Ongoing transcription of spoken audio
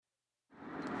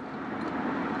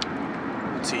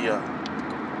T up.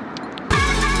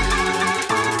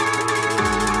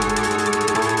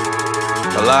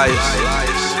 Elias,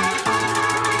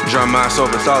 drum mind,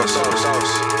 sober thoughts.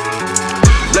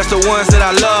 Bless the ones that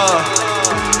I love.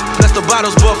 Bless the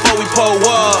bottles before we pour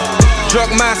up.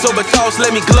 Drunk mind, sober thoughts,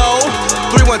 let me glow.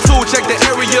 312, check the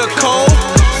area code.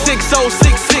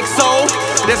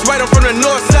 60660. That's right, I'm from the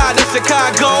north side of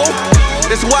Chicago.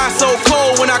 That's why it's so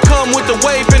cold when I come with the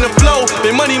wave and the flow.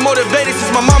 Been money motivated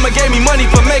since my mama gave me money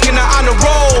for making her on the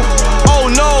roll. Oh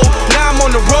no, now I'm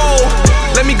on the roll.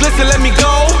 Let me glisten, let me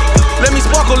go. Let me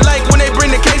sparkle like when they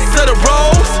bring the cases of the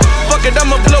rolls. Fuck it,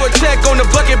 I'ma blow a check on the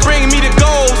bucket, bring me the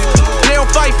goals. They don't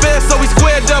fight fair, so we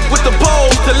squared up with the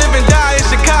poles. To live and die in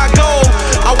Chicago.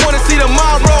 I wanna see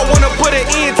tomorrow, wanna put an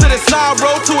end to the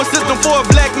sorrow. To a system for a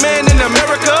black man in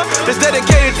America that's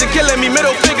dedicated to killing me.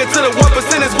 Middle finger to the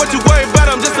 1% is what you worry about.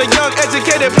 I'm just a young,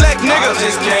 educated black nigga. I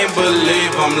just can't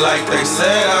believe them like they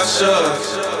said I should.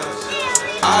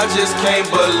 I just can't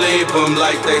believe them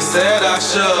like they said I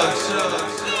should.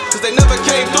 Cause they never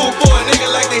came through for a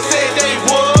nigga like they said they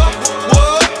would.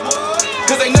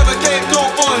 Cause they never came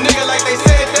through for a nigga like they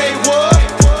said they would.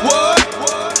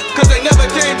 Cause they never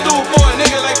came through for a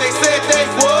nigga like they said they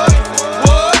would.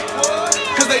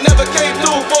 Cause they never came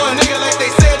through for a nigga like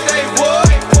they said they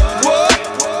would.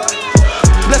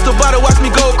 Bless the bottle, watch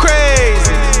me go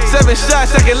crazy. 7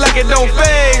 shots, acting like it don't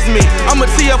faze me. I'ma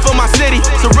tee up for my city,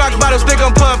 so rock bottles think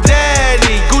I'm Puff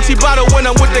Daddy. Gucci bottle when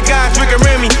I'm with the guys drinking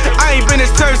Remy. I ain't been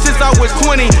this turd since I was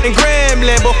 20 in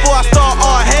Grambling. Before I start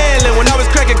all handling, when I was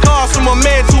cracking cars from a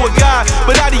man to a guy.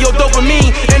 But audio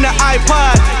dopamine in the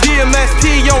iPod,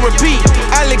 DMST on repeat.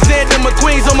 Alexander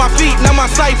McQueen's on my feet, now my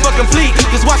cipher complete.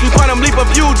 Just watch me quantum leap a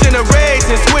few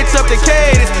generations, switch up the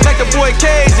cadence like the boy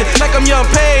Cajun, like I'm young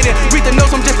Payton. Read the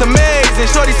notes, I'm just amazing.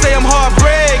 Shorty say I'm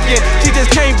heartbreaking, she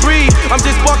just can't breathe. I'm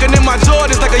just walking in my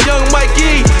Jordans like a young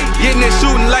Mikey, getting and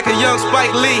shooting like a young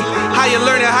Spike Lee. Higher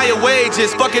learning, higher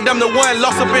wages. Fuck it, I'm the one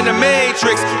lost up in the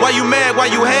matrix. Why you mad,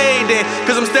 why you hating?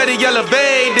 Cause I'm steady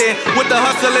elevating with the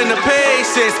hustle and the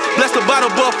patience. Bless the bottle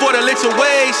book for the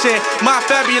lituation. My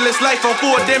fabulous life on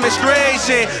full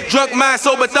demonstration. Drunk mind,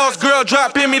 sober thoughts, girl,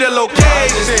 drop in me the location. I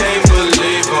just can't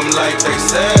believe them like they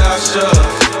said I should.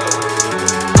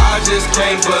 I just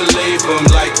can't believe them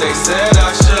like they said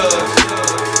I should.